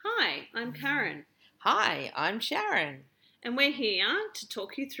I'm Karen, Hi, I'm Sharon. and we're here to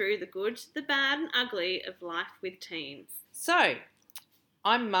talk you through the good, the bad, and ugly of life with teens. So,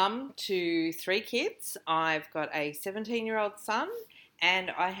 I'm mum to 3 kids. I've got a 17-year-old son and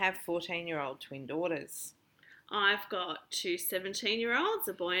I have 14-year-old twin daughters. I've got 2 17-year-olds,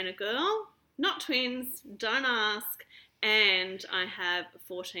 a boy and a girl, not twins, don't ask, and I have a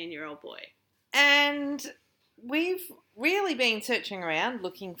 14-year-old boy. And we've really been searching around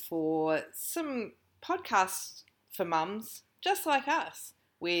looking for some podcasts for mums just like us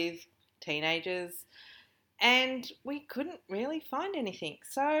with teenagers, and we couldn't really find anything.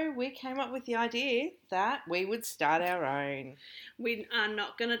 So we came up with the idea that we would start our own. We are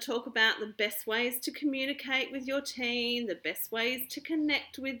not going to talk about the best ways to communicate with your teen, the best ways to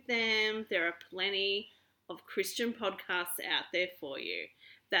connect with them. There are plenty of Christian podcasts out there for you.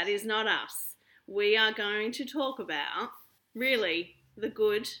 That is not us. We are going to talk about, really, the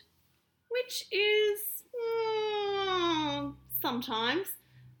good, which is sometimes,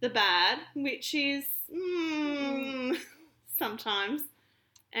 the bad, which is sometimes,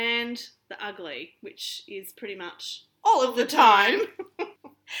 and the ugly, which is pretty much all of the time.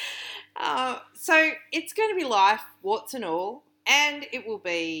 So it's going to be life, warts and all, and it will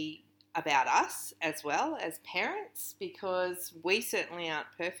be about us as well as parents, because we certainly aren't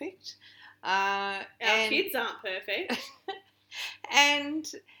perfect. Our kids aren't perfect. And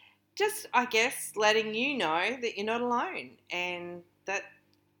just, I guess, letting you know that you're not alone and that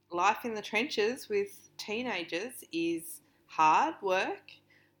life in the trenches with teenagers is hard work,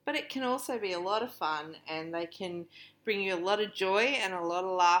 but it can also be a lot of fun, and they can bring you a lot of joy and a lot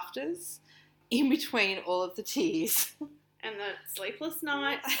of laughters in between all of the tears. And the sleepless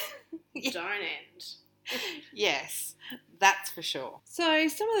nights don't end. Yes, that's for sure. So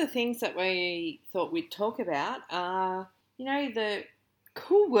some of the things that we thought we'd talk about are, the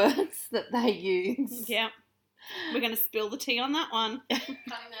cool words that they use. Yeah. We're going to spill the tea on that one.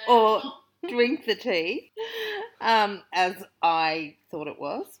 Or drink the tea, as I thought it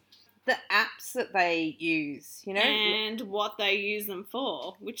was. The apps that they use, And what they use them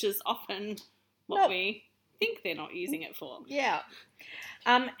for, which is often what we think they're not using it for. Yeah.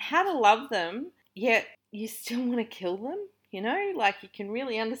 How to love them, yet you still want to kill them, Like, you can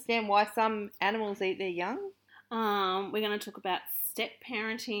really understand why some animals eat their young. We're going to talk about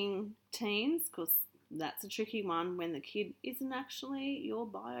step-parenting teens, because that's a tricky one when the kid isn't actually your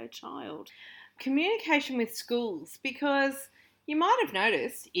bio child. Communication with schools, because you might have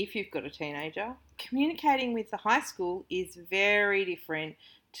noticed, if you've got a teenager, communicating with the high school is very different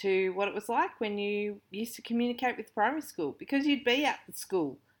to what it was like when you used to communicate with primary school, because you'd be at the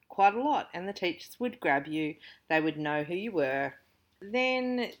school quite a lot and the teachers would grab you, they would know who you were.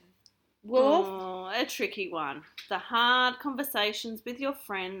 Then a tricky one. The hard conversations with your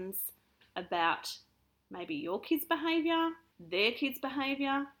friends about maybe your kid's behaviour, their kid's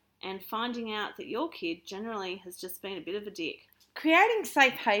behaviour, and finding out that your kid generally has just been a bit of a dick. Creating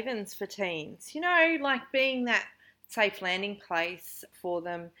safe havens for teens, like being that safe landing place for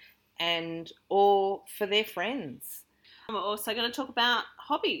them or for their friends. We're also going to talk about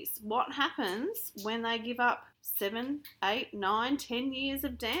hobbies. What happens when they give up 7, 8, 9, 10 years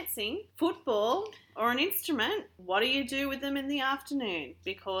of dancing, football, or an instrument? What do you do with them in the afternoon?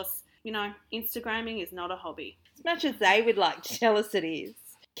 Because, Instagramming is not a hobby. As much as they would like to tell us it is.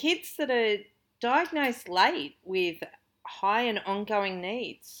 Kids that are diagnosed late with high and ongoing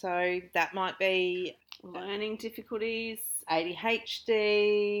needs. So that might be learning difficulties,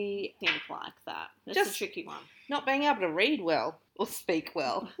 ADHD, things like that. It's just a tricky one. Not being able to read well or speak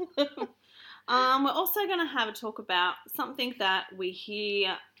well. We're also going to have a talk about something that we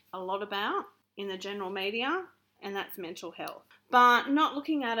hear a lot about in the general media, and that's mental health. But not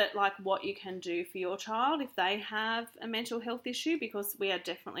looking at it like what you can do for your child if they have a mental health issue, because we are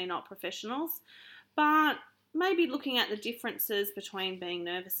definitely not professionals. But maybe looking at the differences between being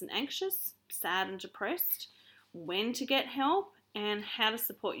nervous and anxious, sad and depressed, when to get help, and how to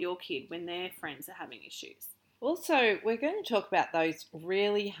support your kid when their friends are having issues. Also, we're going to talk about those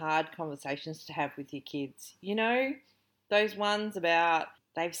really hard conversations to have with your kids. Those ones about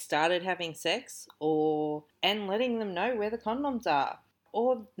they've started having sex, and letting them know where the condoms are.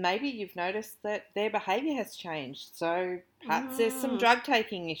 Or maybe you've noticed that their behaviour has changed, so perhaps there's some drug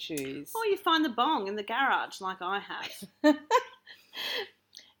taking issues. Or you find the bong in the garage like I have.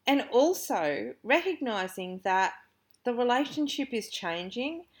 And also recognising that the relationship is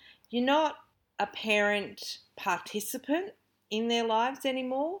changing. You're not a parent participant in their lives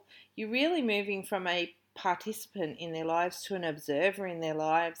anymore. You're really moving from a participant in their lives to an observer in their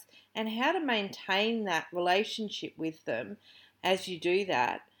lives, and how to maintain that relationship with them as you do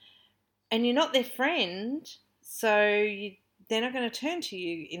that and you're not their friend, so they're not going to turn to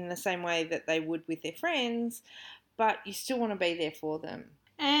you in the same way that they would with their friends, but you still want to be there for them.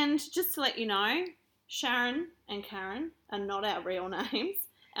 And just to let you know, Sharon and Karen are not our real names.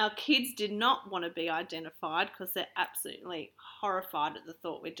 Our kids did not want to be identified because they're absolutely horrified at the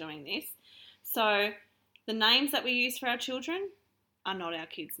thought we're doing this. So the names that we use for our children are not our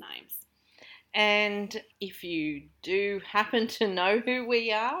kids' names. And if you do happen to know who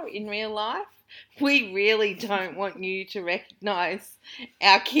we are in real life, we really don't want you to recognise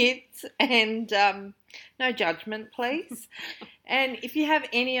our kids, and no judgment, please. And if you have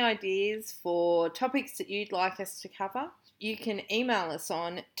any ideas for topics that you'd like us to cover, you can email us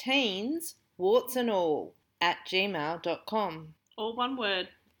on teenswartsandall@gmail.com. All one word,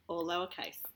 all lowercase.